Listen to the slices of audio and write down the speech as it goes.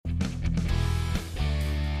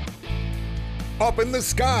up in the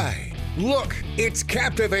sky. Look, it's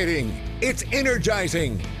captivating. It's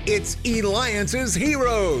energizing. It's Eliance's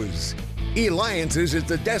Heroes. Eliance's is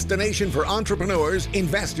the destination for entrepreneurs,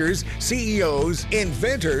 investors, CEOs,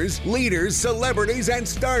 inventors, leaders, celebrities, and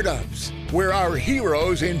startups, where our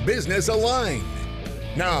heroes in business align.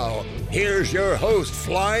 Now, here's your host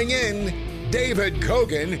flying in, David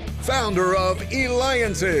Kogan, founder of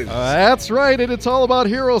Eliance's. That's right, and it's all about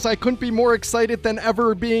heroes. I couldn't be more excited than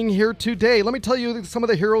ever being here today. Let me tell you some of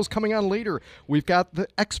the heroes coming on later. We've got the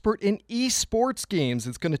expert in esports games.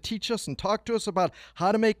 It's going to teach us and talk to us about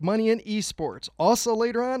how to make money in esports. Also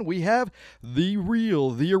later on, we have the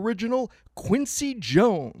original Quincy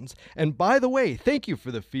Jones. And by the way, thank you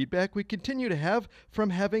for the feedback we continue to have from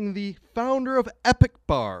having the founder of Epic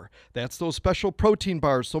Bar. That's those special protein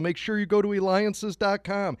bars, so make sure you go to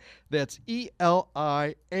Eliances.com. That's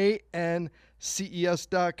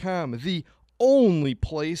ELIANCES.com. The only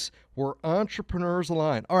place where entrepreneurs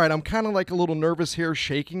align. All right, I'm kind of like a little nervous here,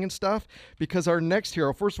 shaking and stuff, because our next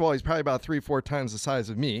hero, first of all, he's probably about 3-4 times the size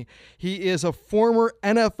of me. He is a former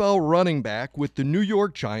NFL running back with the New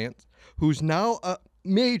York Giants, who's now a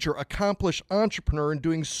major accomplished entrepreneur and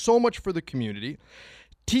doing so much for the community.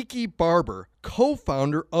 Tiki Barber,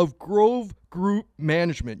 co-founder of Grove Group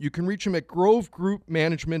Management. You can reach him at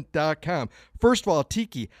grovegroupmanagement.com. First of all,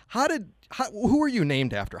 Tiki, who are you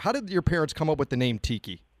named after? How did your parents come up with the name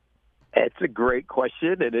Tiki? It's a great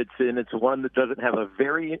question, and it's one that doesn't have a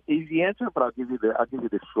very easy answer, but I'll give you the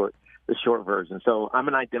short version. So I'm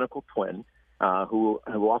an identical twin who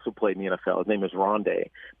also played in the NFL. His name is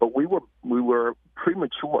Rondé, but we were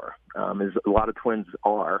premature, as a lot of twins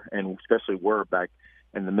are, and especially were back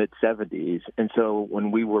in the mid-'70s. And so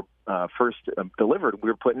when we were first delivered, we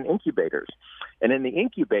were put in incubators. And in the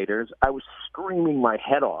incubators, I was screaming my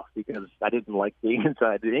head off because I didn't like being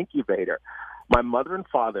inside the incubator. My mother and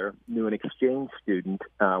father knew an exchange student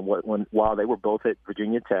while they were both at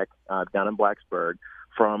Virginia Tech down in Blacksburg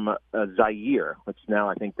from Zaire, which is now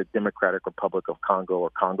I think the Democratic Republic of Congo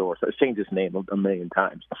or so. It's changed its name a million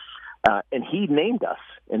times. And he named us.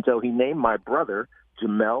 And so he named my brother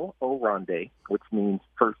Jamel O'Rondé, which means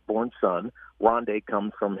firstborn son. Rondé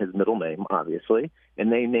comes from his middle name, obviously.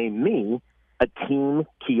 And they named me Ateem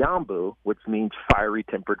Kiambu, which means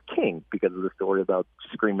fiery-tempered king, because of the story about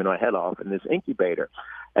screaming my head off in this incubator.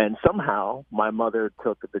 And somehow my mother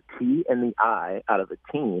took the T and the I out of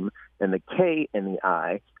Ateem and the K and the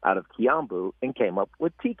I out of Kiambu and came up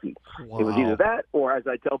with Tiki. Wow. It was either that or, as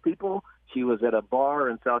I tell people, she was at a bar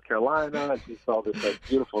in South Carolina and she saw this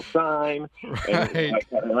beautiful sign and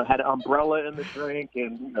had an umbrella in the drink,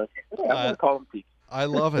 and she said, I'm going to call him Tiki. I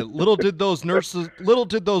love it. Little did those nurses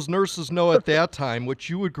know at that time what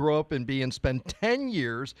you would grow up and be and spend 10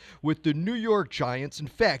 years with the New York Giants. In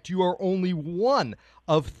fact, you are only one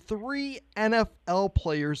of 3 NFL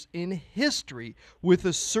players in history with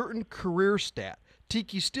a certain career stat.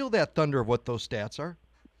 Tiki, steal that thunder of what those stats are.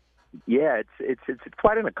 Yeah, it's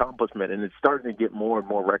quite an accomplishment, and it's starting to get more and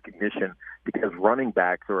more recognition because running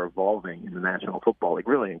backs are evolving in the National Football League,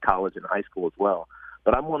 really in college and high school as well.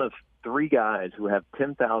 But I'm one of 3 guys who have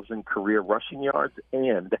 10,000 career rushing yards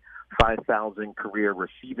and 5,000 career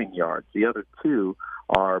receiving yards. The other 2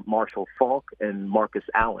 are Marshall Faulk and Marcus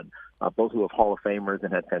Allen, both who are Hall of Famers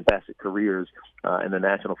and had fantastic careers in the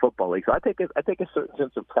National Football League. So I take a certain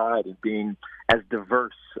sense of pride in being as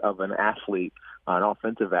diverse of an athlete, an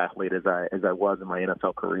offensive athlete, as I was in my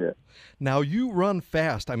NFL career. Now, you run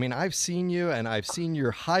fast. I mean, I've seen you, and I've seen your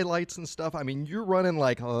highlights and stuff. I mean, you're running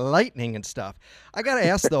like lightning and stuff. I got to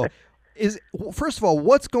ask, though, first of all,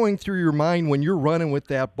 what's going through your mind when you're running with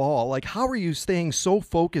that ball? Like, how are you staying so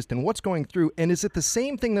focused, and what's going through? And is it the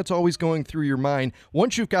same thing that's always going through your mind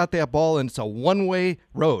once you've got that ball and it's a one-way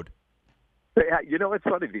road? Yeah, it's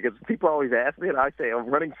funny because people always ask me, and I say I'm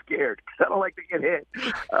running scared because I don't like to get hit.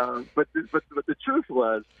 But the truth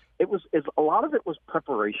was, a lot of it was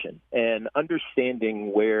preparation and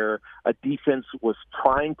understanding where a defense was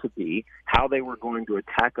trying to be, how they were going to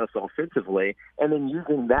attack us offensively, and then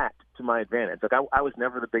using that to my advantage. Like I was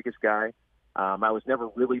never the biggest guy. I was never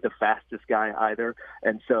really the fastest guy either,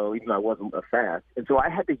 and so even though I wasn't fast, and so I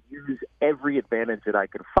had to use every advantage that I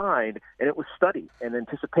could find, and it was study and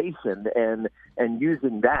anticipation and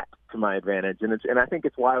using that to my advantage, and I think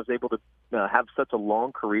it's why I was able to have such a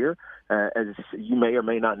long career, as you may or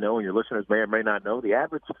may not know, and your listeners may or may not know. The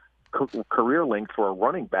average career length for a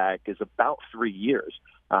running back is about 3 years.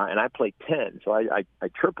 And I played 10, so I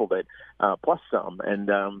tripled it, plus some. And,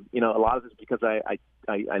 a lot of it's because I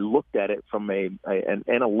looked at it from an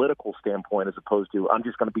analytical standpoint as opposed to I'm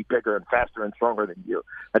just going to be bigger and faster and stronger than you.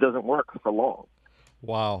 That doesn't work for long.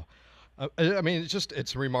 Wow. I mean,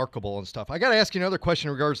 it's remarkable and stuff. I got to ask you another question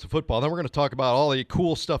in regards to football. Then we're going to talk about all the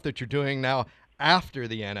cool stuff that you're doing now after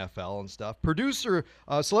the NFL and stuff.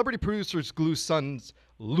 Celebrity producers Glue Sons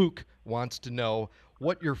Luke wants to know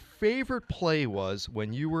what your favorite play was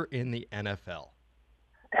when you were in the NFL.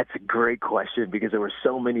 That's a great question because there were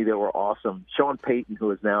so many that were awesome. Sean Payton,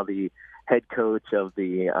 who is now the head coach of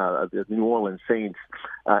the New Orleans Saints,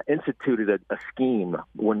 instituted a scheme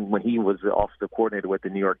when he was the offensive coordinator with the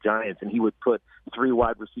New York Giants, and he would put 3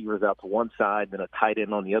 wide receivers out to one side, then a tight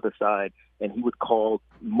end on the other side, and he would call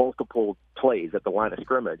multiple plays at the line of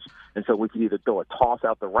scrimmage. And so we could either throw a toss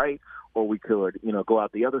out the right, or we could, go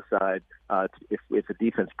out the other side if the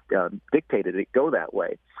defense dictated it, go that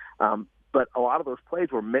way. But a lot of those plays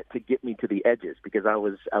were meant to get me to the edges because I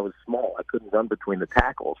was small. I couldn't run between the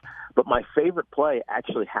tackles. But my favorite play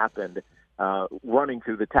actually happened running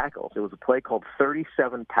through the tackles. It was a play called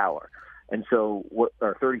 37 power,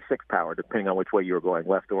 or 36 power, depending on which way you were going,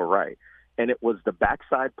 left or right. And it was the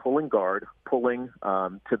backside pulling guard, pulling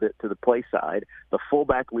to the play side, the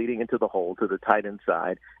fullback leading into the hole to the tight end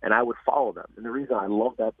side, and I would follow them. And the reason I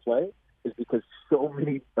love that play is because so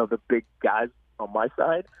many of the big guys on my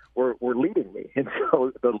side were leading me. And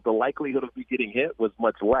so the likelihood of me getting hit was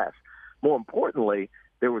much less. More importantly,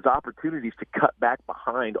 there was opportunities to cut back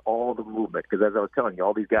behind all the movement because, as I was telling you,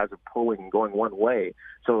 all these guys are pulling and going one way.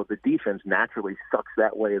 So the defense naturally sucks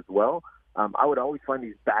that way as well. I would always find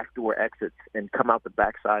these backdoor exits and come out the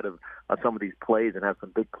backside of some of these plays and have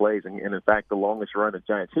some big plays. And in fact, the longest run in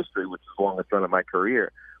Giants history, which is the longest run of my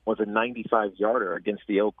career, was a 95-yarder against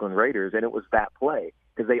the Oakland Raiders, and it was that play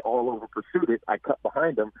because they all over pursued it. I cut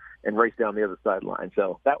behind them and raced down the other sideline.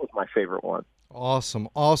 So that was my favorite one. Awesome.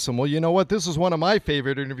 Well, you know what? This is one of my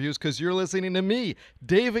favorite interviews because you're listening to me,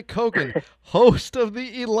 David Kogan, host of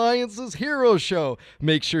the Alliances Hero Show.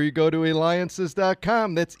 Make sure you go to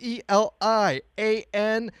alliances.com. That's ELIANCES.com.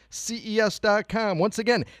 Once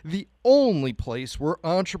again, the only place where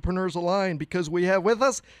entrepreneurs align because we have with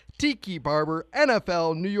us Tiki Barber,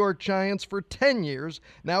 NFL New York Giants for 10 years,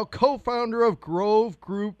 now co-founder of Grove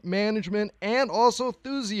Group Management and also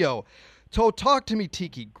Thuzio. So talk to me,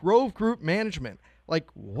 Tiki. Grove Group Management,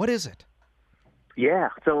 what is it? Yeah,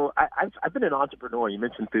 so I've been an entrepreneur. You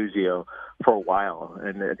mentioned Thuzio for a while,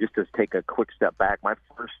 and just to take a quick step back, my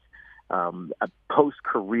first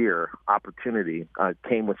post-career opportunity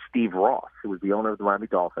came with Steve Ross, who was the owner of the Miami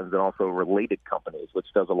Dolphins and also related companies, which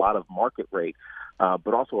does a lot of market rate,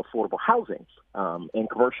 but also affordable housing and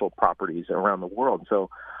commercial properties around the world. So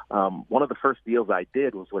one of the first deals I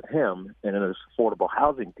did was with him, and it was an affordable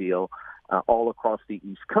housing deal all across the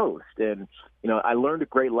East Coast. And, I learned a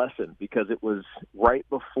great lesson because it was right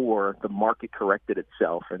before the market corrected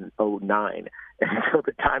itself in 2009. And so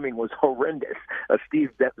the timing was horrendous.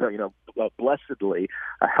 Steve, blessedly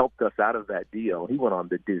helped us out of that deal. He went on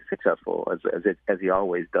to do successful as he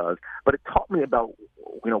always does. But it taught me about,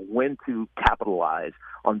 when to capitalize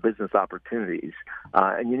on business opportunities.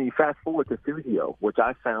 And you fast forward to Thuzio, which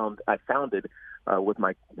I founded with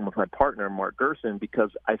my partner, Mark Gerson,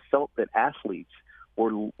 because I felt that athletes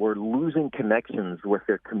were losing connections with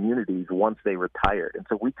their communities once they retired. And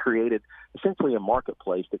so we created essentially a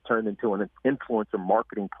marketplace that turned into an influencer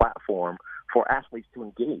marketing platform for athletes to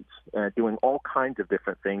engage, doing all kinds of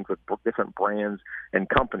different things with different brands and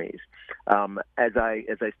companies. As I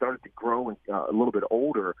started to grow and a little bit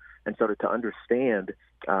older and started to understand,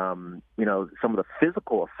 some of the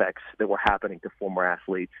physical effects that were happening to former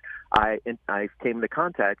athletes, I came into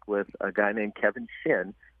contact with a guy named Kevin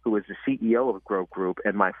Shin, who is the CEO of Grove Group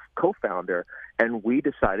and my co-founder, and we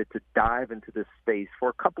decided to dive into this space for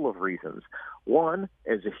a couple of reasons. One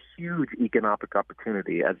is a huge economic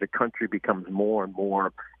opportunity as the country becomes more and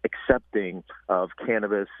more accepting of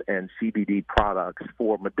cannabis and CBD products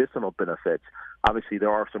for medicinal benefits. Obviously, there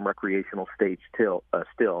are some recreational states still,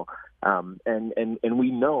 and we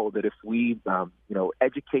know that if we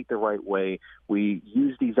educate the right way, we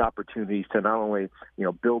use these opportunities to not only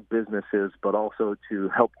build businesses but also to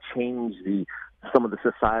help change some of the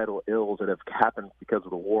societal ills that have happened because of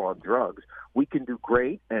the war on drugs, we can do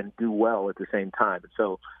great and do well at the same time.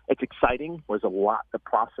 So it's exciting. There's a lot to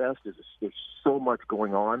process. There's so much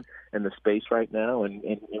going on in the space right now, and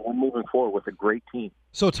we're moving forward with a great team.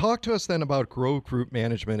 So talk to us then about Grove Group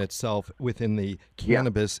Management itself within the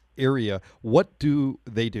cannabis area. What do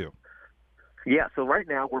they do? Yeah, so right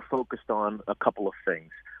now we're focused on a couple of things.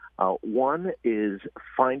 One is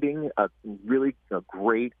finding a really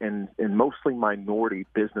great and mostly minority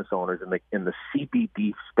business owners in the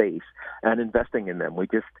CBD space and investing in them. We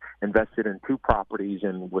just invested in 2 properties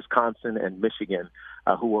in Wisconsin and Michigan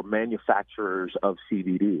who are manufacturers of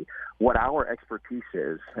CBD. What our expertise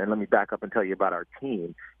is, and let me back up and tell you about our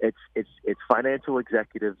team, it's financial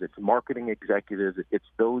executives, it's marketing executives, it's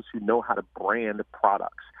those who know how to brand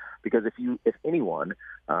products. Because if anyone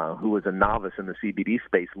who is a novice in the CBD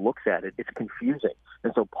space looks at it, it's confusing.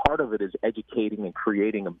 And so part of it is educating and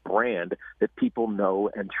creating a brand that people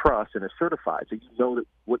know and trust and is certified. So you know that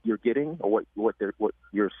what you're getting or what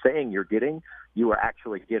you're saying you're getting, you are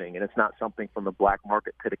actually getting. And it's not something from the black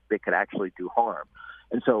market that could actually do harm.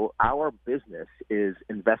 And so our business is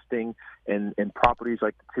investing in properties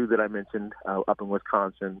like the 2 that I mentioned up in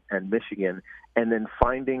Wisconsin and Michigan, and then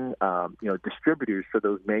finding distributors for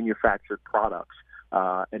those manufactured products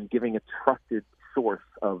and giving a trusted source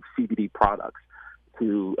of CBD products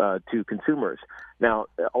to consumers. Now,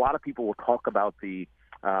 a lot of people will talk about the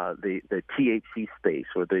THC space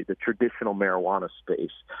or the traditional marijuana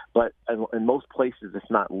space, but in most places it's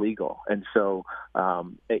not legal. And so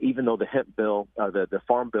even though the hemp bill, the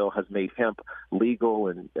farm bill has made hemp legal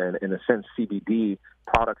and in a sense CBD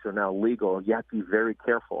products are now legal, you have to be very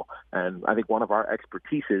careful. And I think one of our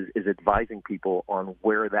expertise is advising people on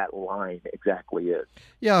where that line exactly is.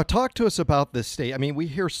 Yeah, talk to us about this state. I mean, we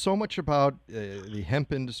hear so much about the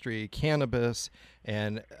hemp industry, cannabis,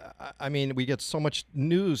 and I mean, we get so much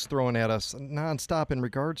news thrown at us nonstop in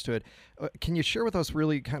regards to it. Can you share with us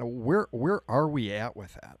really kind of where are we at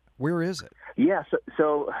with that? Where is it? Yeah,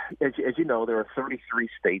 so as you know, there are 33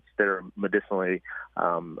 states that are medicinally,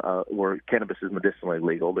 where cannabis is medicinally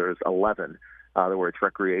legal. There's 11 where it's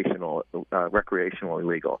recreationally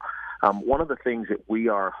legal. One of the things that we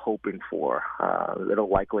are hoping for, that'll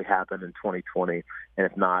likely happen in 2020, and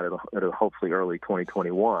if not, it'll hopefully early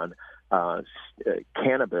 2021.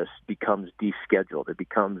 Cannabis becomes descheduled. It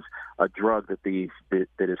becomes a drug that is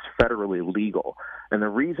federally legal, and the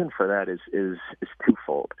reason for that is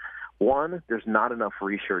twofold. One, there's not enough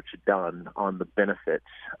research done on the benefits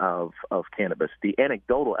of cannabis. The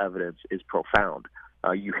anecdotal evidence is profound.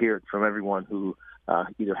 You hear it from everyone who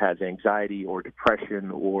either has anxiety or depression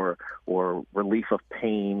or relief of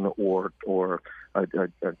pain or a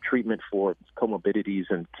treatment for comorbidities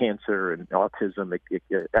and cancer and autism,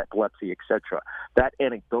 epilepsy, etc. That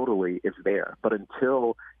anecdotally is there, but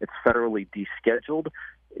until it's federally descheduled,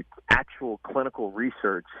 actual clinical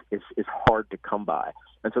research is hard to come by.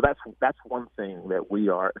 And so that's one thing that we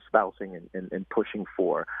are espousing and pushing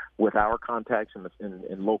for with our contacts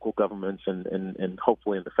in local governments and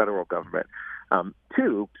hopefully in the federal government.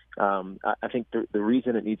 Two, I think the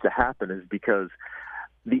reason it needs to happen is because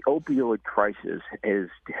the opioid crisis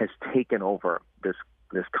has taken over this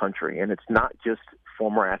country, and it's not just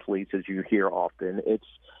former athletes, as you hear often. It's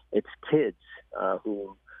kids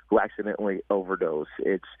who accidentally overdose.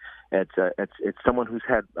 It's someone who's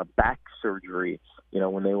had a back surgery,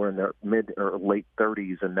 when they were in their mid or late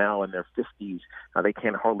 30s, and now in their 50s, they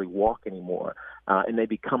can't hardly walk anymore, and they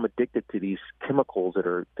become addicted to these chemicals that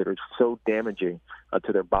are so damaging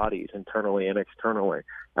to their bodies internally and externally.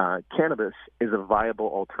 Cannabis is a viable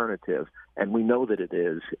alternative, and we know that it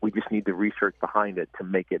is. We just need the research behind it to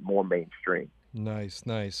make it more mainstream. Nice.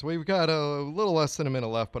 We've got a little less than a minute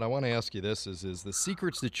left, but I want to ask you this, is the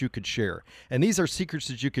secrets that you could share. And these are secrets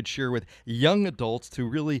that you could share with young adults to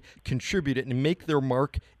really contribute it and make their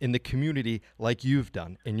mark in the community like you've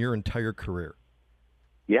done in your entire career.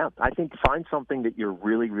 Yeah, I think find something that you're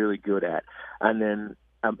really, really good at, and then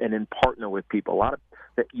partner with people. A lot of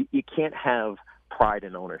that you can't have pride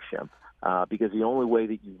in ownership. Because the only way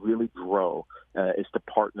that you really grow is to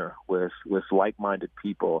partner with like-minded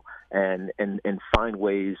people and find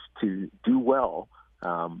ways to do well,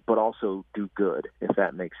 but also do good, if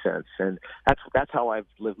that makes sense. And that's how I've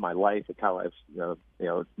lived my life. It's how I've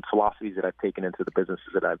philosophies that I've taken into the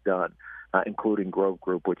businesses that I've done, including Grove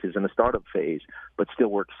Group, which is in the startup phase, but still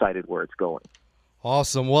we're excited where it's going.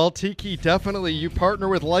 Awesome. Well, Tiki, definitely you partner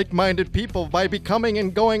with like-minded people by becoming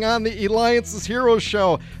and going on the Eliances Heroes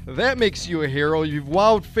Show. That makes you a hero. You've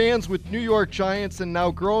wowed fans with New York Giants and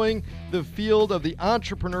now growing the field of the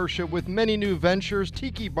entrepreneurship with many new ventures.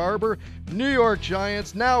 Tiki Barber, New York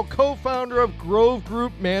Giants, now co-founder of Grove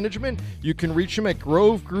Group Management. You can reach him at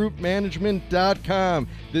grovegroupmanagement.com.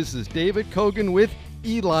 This is David Kogan with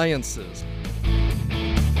Eliances.